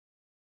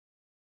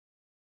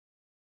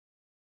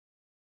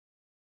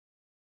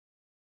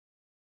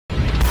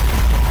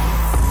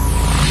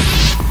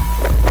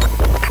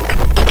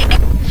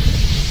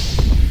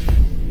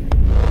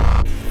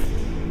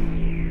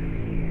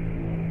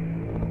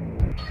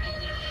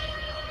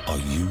Are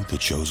you the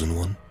chosen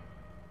one?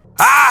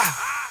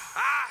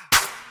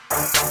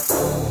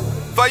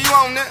 For you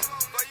on it.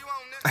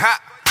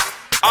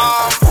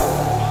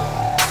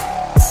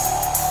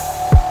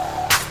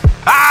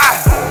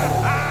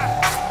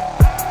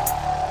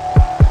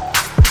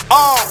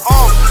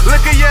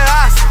 Look at your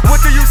eyes,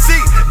 what do you see?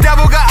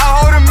 Devil got a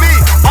hold of me.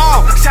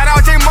 Shout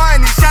out J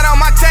Money, shout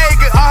out my tag,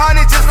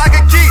 100 just like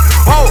a key.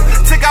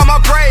 Took out my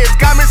braids,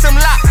 got me some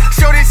lock.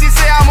 Shorty, she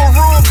say I'm a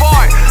rude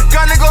boy.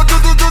 Gonna go do.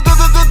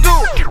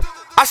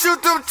 I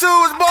shoot them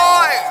twos,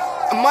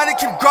 boy. Money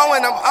keep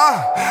growing,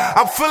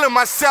 I'm feeling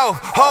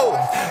myself.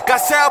 Got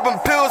seven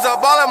pills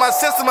up all in my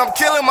system, I'm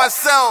killing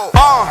myself.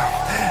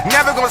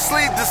 Never gonna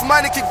sleep, this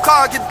money keep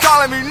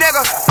calling me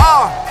nigga.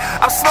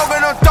 I'm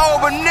smoking on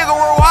dope, but nigga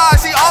real hard,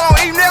 she all on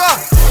E,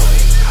 nigga.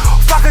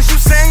 Fuck as you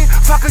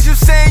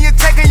saying, you're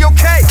taking your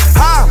cake,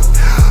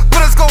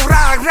 Bullets go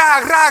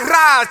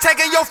rah,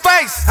 taking your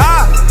face,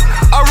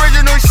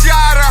 Original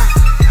shotter,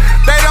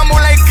 they don't move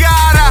like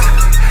gotta.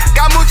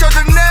 Got mucho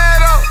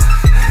dinero,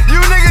 you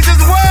niggas just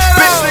weirdo.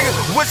 Bitch nigga,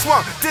 which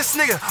one? This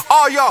nigga,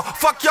 all y'all,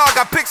 fuck y'all,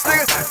 got pics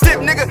nigga.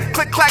 Dip nigga,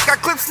 click clack, got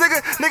clips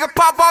nigga. Nigga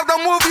pop off,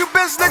 don't move you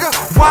bitch nigga.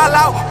 Wild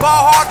out,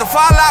 ball hard to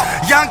fall out.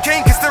 Young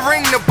king gets the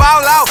ring to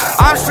ball out.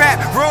 I'm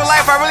strapped, real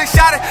life, I really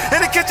shot it.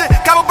 In the kitchen,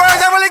 couple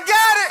birds, I really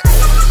got it.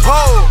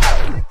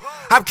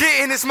 I'm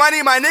getting this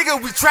money, my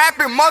nigga, we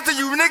trapping. Most of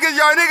you niggas,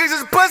 y'all niggas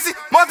is pussy.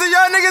 Most of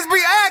y'all niggas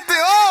be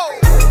acting,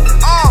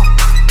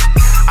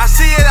 I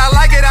see it, I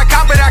like it, I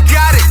cop it, I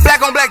got it.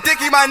 Black on black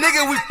dicky, my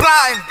nigga, we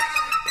plotting.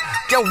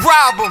 Get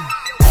rob him.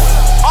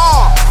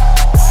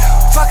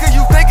 Fucker,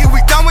 you thinking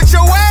we done with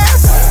your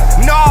ass?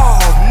 No,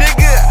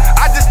 nigga,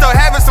 I just start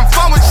having some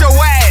fun with your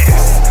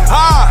ass.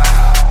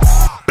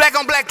 Black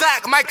on black,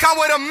 might come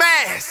with a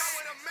mask.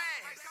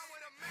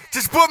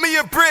 Just put me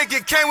a brick,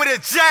 it came with a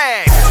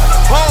jag.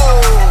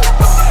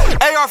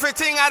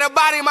 AR-15 out of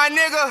body, my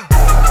nigga.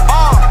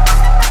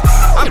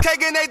 I'm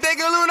caking, they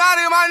thinking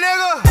Lunati, my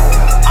nigga.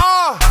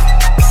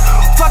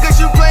 Fuck as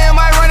you playing,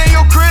 might run in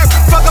your crib.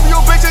 Fuck up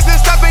your bitches, then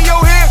step in your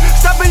hair.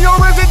 Step in your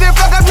ribs and then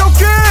fuck up your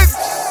kids.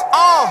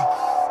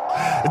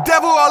 The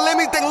devil all let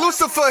me think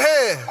Lucifer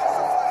here.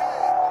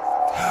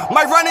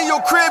 Might run in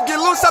your crib, get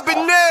loose up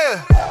in there.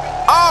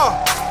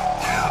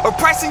 A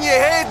price in your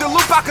head, the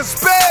loop I can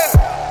spare.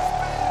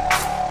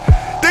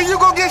 Then you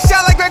gon' get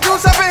shot like that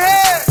goose up in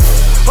here.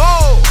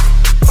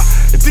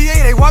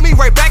 DA, they want me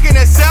right back in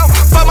that cell.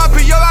 Fuck my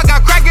PO, I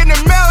got crack in the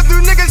mail. Do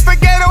niggas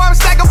forget how I'm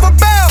stacking for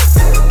bail?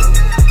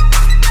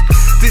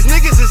 These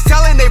niggas is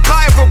telling they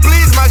plotting for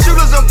please. My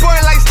shooters on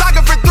point like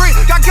stocking for 3.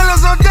 Got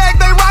killers on deck,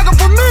 they rockin'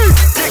 for me.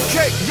 Big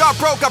cake, y'all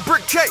broke, got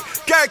brick cake.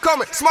 Gary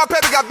Coleman, small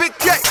paper, got big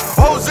cake.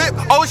 Whole zip,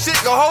 old shit,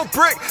 the whole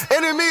brick.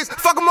 Enemies,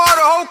 fuck them all,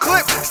 the whole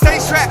clip. Stay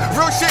strapped,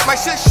 real shit, my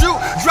shit shoot.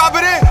 Drop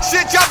it in,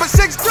 shit dropping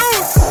 6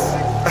 dudes.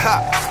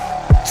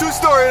 True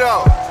story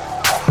though.